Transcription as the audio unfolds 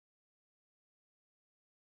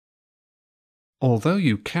Although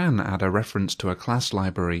you can add a reference to a class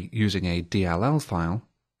library using a DLL file,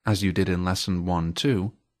 as you did in Lesson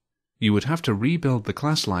 1-2, you would have to rebuild the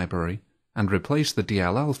class library and replace the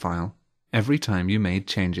DLL file every time you made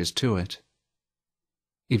changes to it.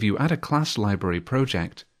 If you add a class library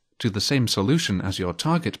project to the same solution as your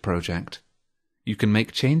target project, you can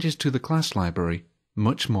make changes to the class library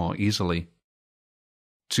much more easily.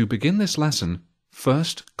 To begin this lesson,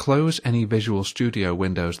 first close any Visual Studio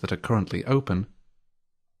windows that are currently open,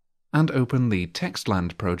 and open the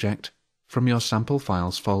Textland project from your Sample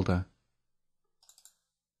Files folder.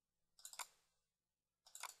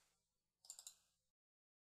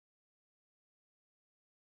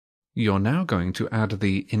 You're now going to add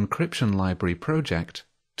the Encryption Library project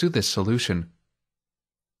to this solution.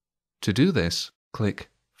 To do this, click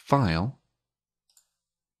File,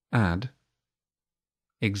 Add,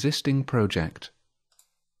 Existing Project.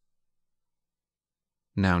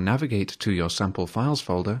 Now navigate to your Sample Files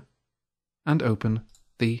folder and open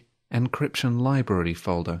the Encryption Library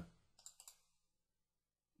folder.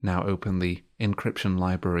 Now open the Encryption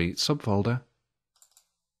Library subfolder,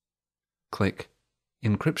 click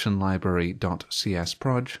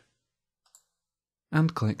encryptionlibrary.csproj,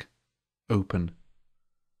 and click Open.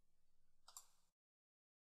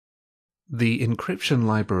 The Encryption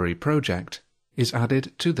Library project is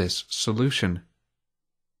added to this solution.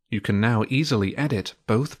 You can now easily edit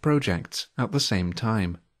both projects at the same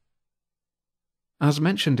time. As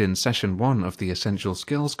mentioned in Session 1 of the Essential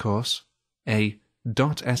Skills course, a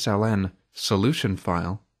 .sln solution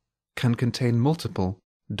file can contain multiple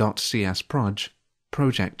 .csproj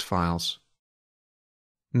project files.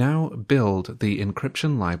 Now build the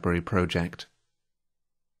Encryption Library project.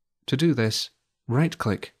 To do this,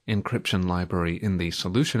 right-click Encryption Library in the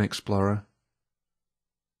Solution Explorer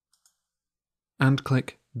and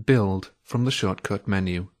click Build from the shortcut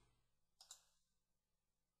menu.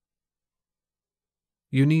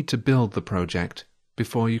 You need to build the project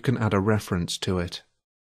before you can add a reference to it.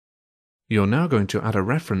 You're now going to add a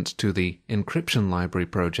reference to the Encryption Library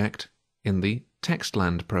project in the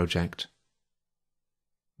Textland project.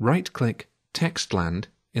 Right-click Textland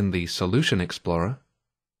in the Solution Explorer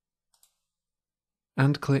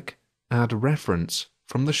and click Add Reference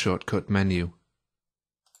from the shortcut menu.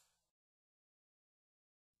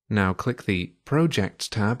 Now click the Projects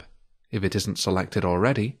tab if it isn't selected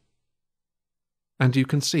already, and you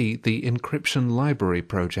can see the Encryption Library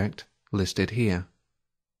project listed here.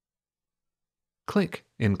 Click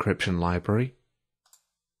Encryption Library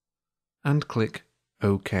and click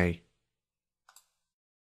OK.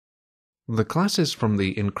 The classes from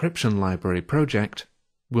the Encryption Library project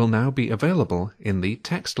will now be available in the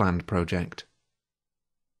Textland project.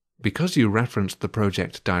 Because you referenced the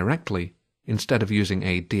project directly instead of using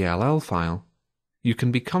a DLL file, you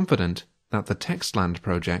can be confident that the Textland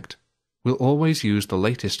project will always use the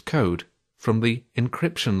latest code from the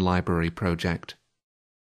Encryption Library project.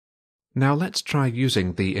 Now let's try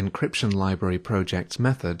using the Encryption Library project's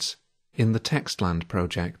methods in the Textland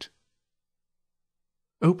project.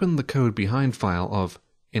 Open the code behind file of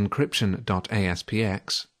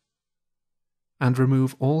encryption.aspx and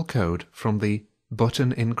remove all code from the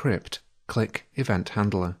Button Encrypt click event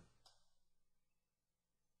handler.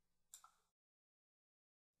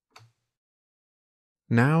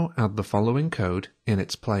 Now add the following code in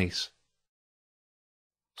its place.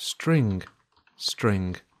 String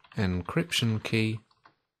encryption key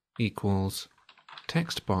equals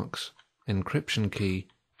text box encryption key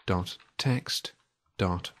dot text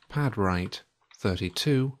dot padwrite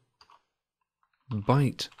 32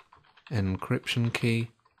 byte encryption key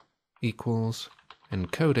equals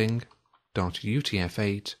encoding dot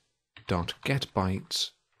utf8 dot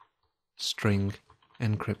getbytes string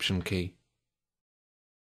encryption key.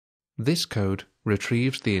 This code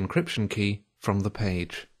retrieves the encryption key from the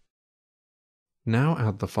page. Now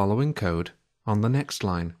add the following code on the next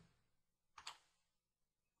line.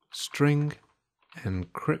 String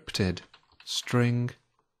encrypted string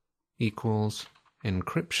equals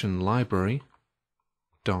encryption library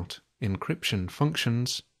dot encryption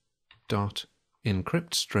functions dot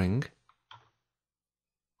encrypt string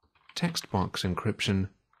textbox encryption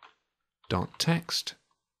dot text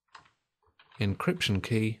encryption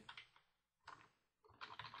key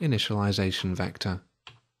initialization vector.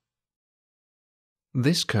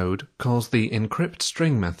 This code calls the encrypt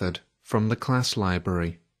string method from the class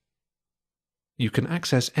library. You can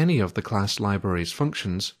access any of the class library's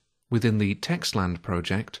functions within the Textland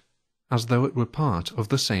project as though it were part of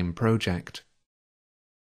the same project.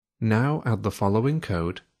 Now add the following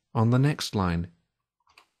code on the next line.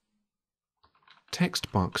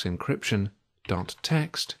 Textbox encryption dot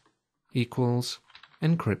text equals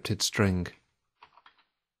encrypted string.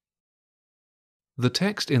 The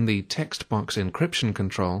text in the text box encryption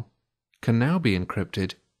control can now be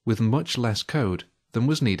encrypted with much less code than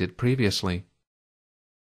was needed previously.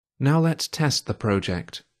 Now let's test the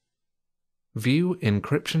project. View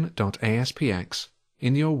encryption.aspx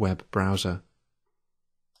in your web browser.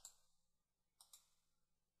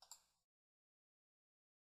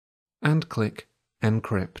 And click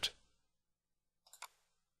Encrypt.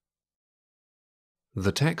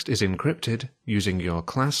 The text is encrypted using your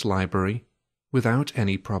class library without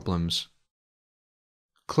any problems.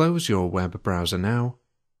 Close your web browser now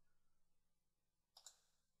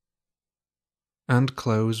and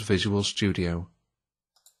close Visual Studio.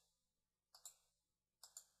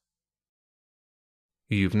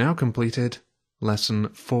 You've now completed Lesson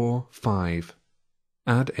 4.5.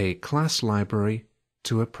 Add a class library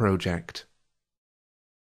to a project.